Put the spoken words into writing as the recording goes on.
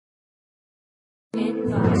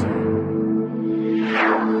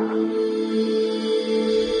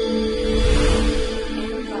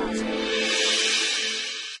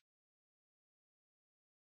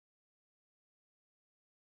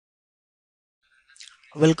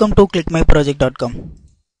Welcome to ClickMyProject.com.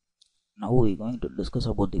 Now we are going to discuss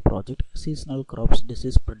about the project Seasonal Crops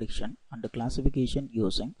Disease Prediction and Classification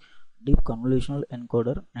using Deep Convolutional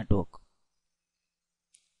Encoder Network.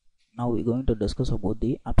 Now we are going to discuss about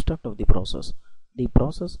the abstract of the process. The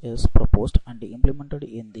process is proposed and implemented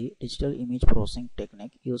in the digital image processing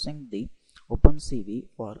technique using the OpenCV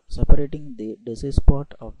for separating the disease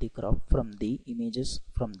part of the crop from the images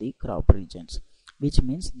from the crop regions, which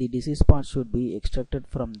means the disease part should be extracted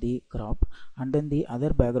from the crop and then the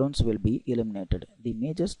other backgrounds will be eliminated. The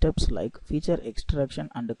major steps like feature extraction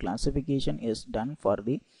and classification is done for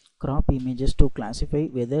the crop images to classify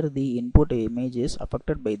whether the input image is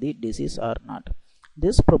affected by the disease or not.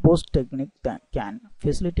 This proposed technique can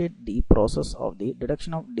facilitate the process of the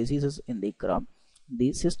detection of diseases in the crop.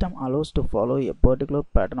 The system allows to follow a particular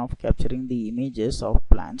pattern of capturing the images of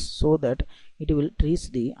plants so that it will trace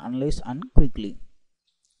the analyze and quickly.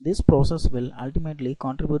 This process will ultimately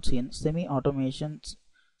contribute in semi-automation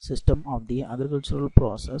system of the agricultural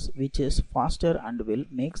process, which is faster and will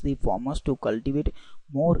make the farmers to cultivate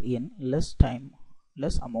more in less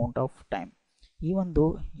amount of time. Even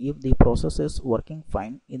though if the process is working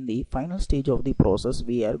fine, in the final stage of the process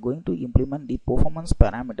we are going to implement the performance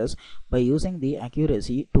parameters by using the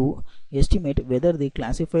accuracy to estimate whether the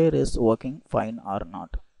classifier is working fine or not.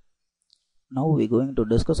 Now we are going to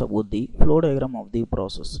discuss about the flow diagram of the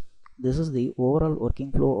process. This is the overall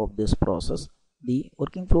working flow of this process. The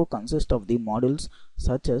working flow consists of the modules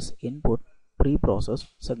such as input, pre-process,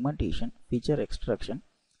 segmentation, feature extraction,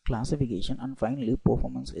 classification, and finally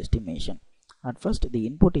performance estimation. At first, the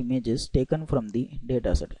input image is taken from the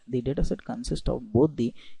dataset. The dataset consists of both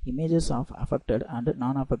the images of affected and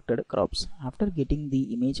non-affected crops. After getting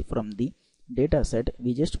the image from the dataset,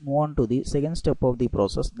 we just move on to the second step of the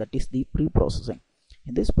process, that is the pre-processing.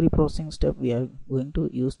 In this pre-processing step, we are going to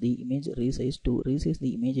use the image resize to resize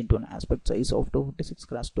the image into an aspect size of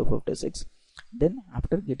 256x256. Then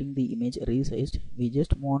after getting the image resized, we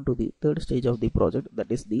just move on to the third stage of the project,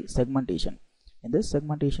 that is the segmentation. In this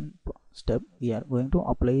segmentation step, we are going to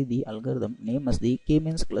apply the algorithm named as the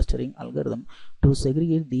K-means clustering algorithm to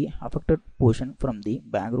segregate the affected portion from the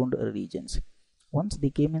background regions. Once the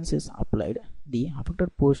K-means is applied, the affected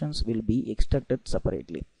portions will be extracted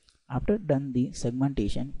separately. After done the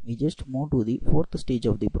segmentation, we just move to the fourth stage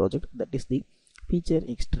of the project, that is the feature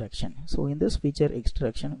extraction. So in this feature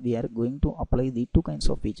extraction, we are going to apply the two kinds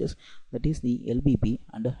of features, that is the LBP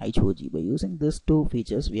and HOG. By using these two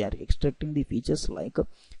features, we are extracting the features like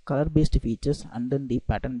color based features and then the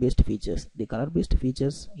pattern based features. The color based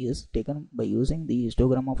features is taken by using the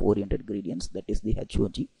histogram of oriented gradients, that is the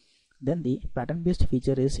HOG. Then the pattern based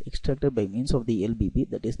feature is extracted by means of the LBP,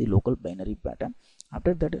 that is the local binary pattern.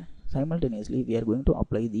 After that, simultaneously we are going to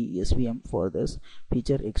apply the SVM for this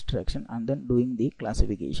feature extraction and then doing the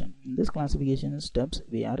classification. In this classification steps,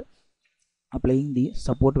 we are applying the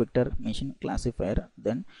support vector machine classifier.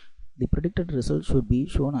 Then the predicted result should be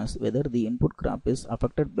shown as whether the input crop is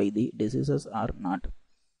affected by the diseases or not.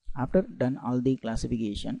 After done all the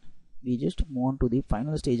classification, we just move on to the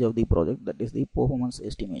final stage of the project, that is the performance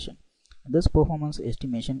estimation. In this performance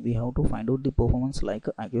estimation, we have to find out the performance like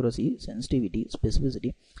accuracy, sensitivity,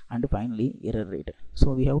 specificity, and finally error rate.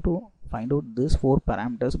 So we have to find out these four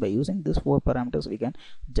parameters. By using these four parameters, we can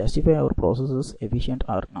justify our process is efficient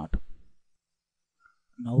or not.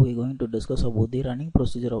 Now we are going to discuss about the running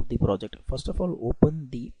procedure of the project. First of all, open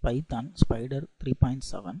the Python Spider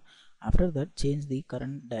 3.7. After that, change the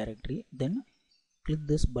current directory. Then click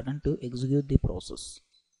this button to execute the process.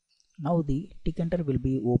 Now the tick enter will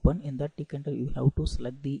be open. In that tick enter, you have to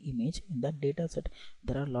select the image. In that dataset,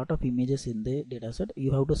 there are a lot of images in the dataset.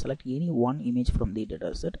 You have to select any one image from the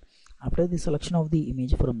dataset. After the selection of the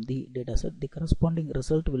image from the dataset, the corresponding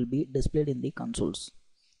result will be displayed in the consoles.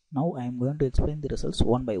 Now I am going to explain the results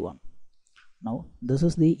one by one. Now this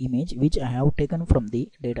is the image which I have taken from the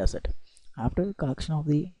dataset. After collection of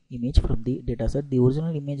the image from the dataset, the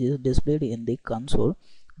original image is displayed in the console.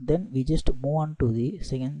 Then we just move on to the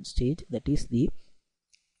second stage, that is the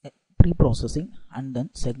pre-processing and then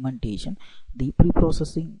segmentation. The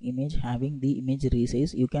pre-processing image having the image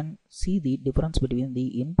resize, you can see the difference between the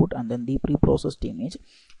input and then the pre-processed image,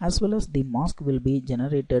 as well as the mask will be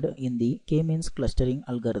generated in the K-means clustering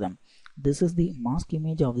algorithm. This is the mask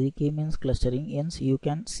image of the K-means clustering, hence you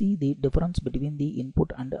can see the difference between the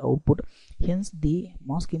input and output. Hence the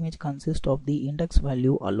mask image consists of the index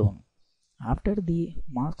value alone. After the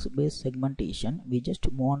mask based segmentation, we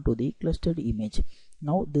just move on to the clustered image.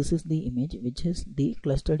 Now this is the image which is the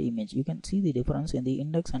clustered image. You can see the difference in the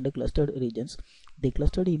index and the clustered regions. The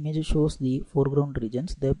clustered image shows the foreground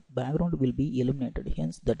regions. The background will be eliminated,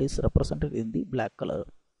 hence that is represented in the black color.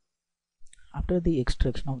 After the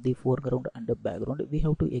extraction of the foreground and the background, we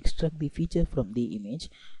have to extract the feature from the image.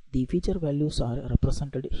 The feature values are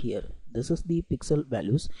represented here. This is the pixel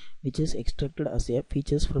values which is extracted as a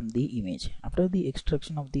features from the image. After the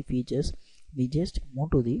extraction of the features, we just move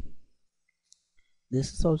to the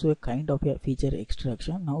this is also a kind of a feature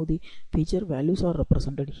extraction. Now the feature values are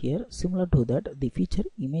represented here. Similar to that, the feature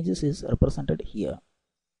images is represented here.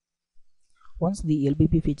 Once the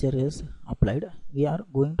LBP feature is applied, we are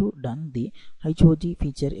going to done the HOG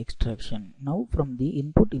feature extraction. Now from the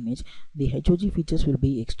input image, the HOG features will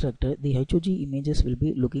be extracted. The HOG images will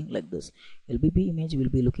be looking like this. LBP image will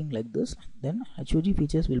be looking like this. Then HOG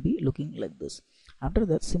features will be looking like this. After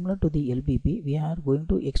that, similar to the LBP, we are going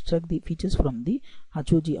to extract the features from the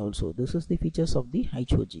HOG also. This is the features of the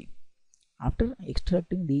HOG. After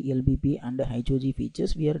extracting the LBP and the HOG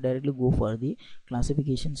features, we are directly go for the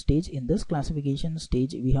classification stage. In this classification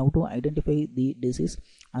stage, we have to identify the disease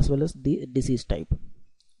as well as the disease type.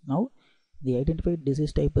 Now, the identified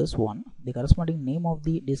disease type is 1. The corresponding name of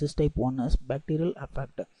the disease type 1 is bacterial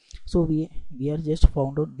affect. So we are just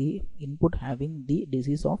found out the input having the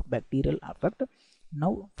disease of bacterial affect.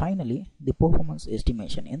 Now finally the performance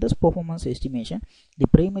estimation. In this performance estimation, the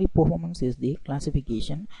primary performance is the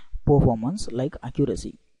classification performance like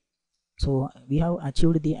accuracy. So we have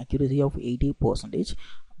achieved the accuracy of 80%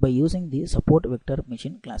 by using the support vector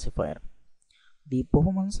machine classifier. The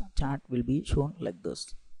performance chart will be shown like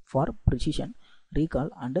this for precision, recall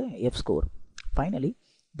and F-score. Finally,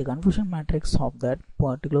 the confusion matrix of that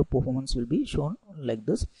particular performance will be shown like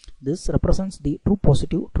this. This represents the true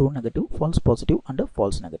positive, true negative, false positive and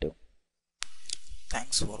false negative.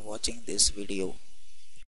 Thanks for watching this video.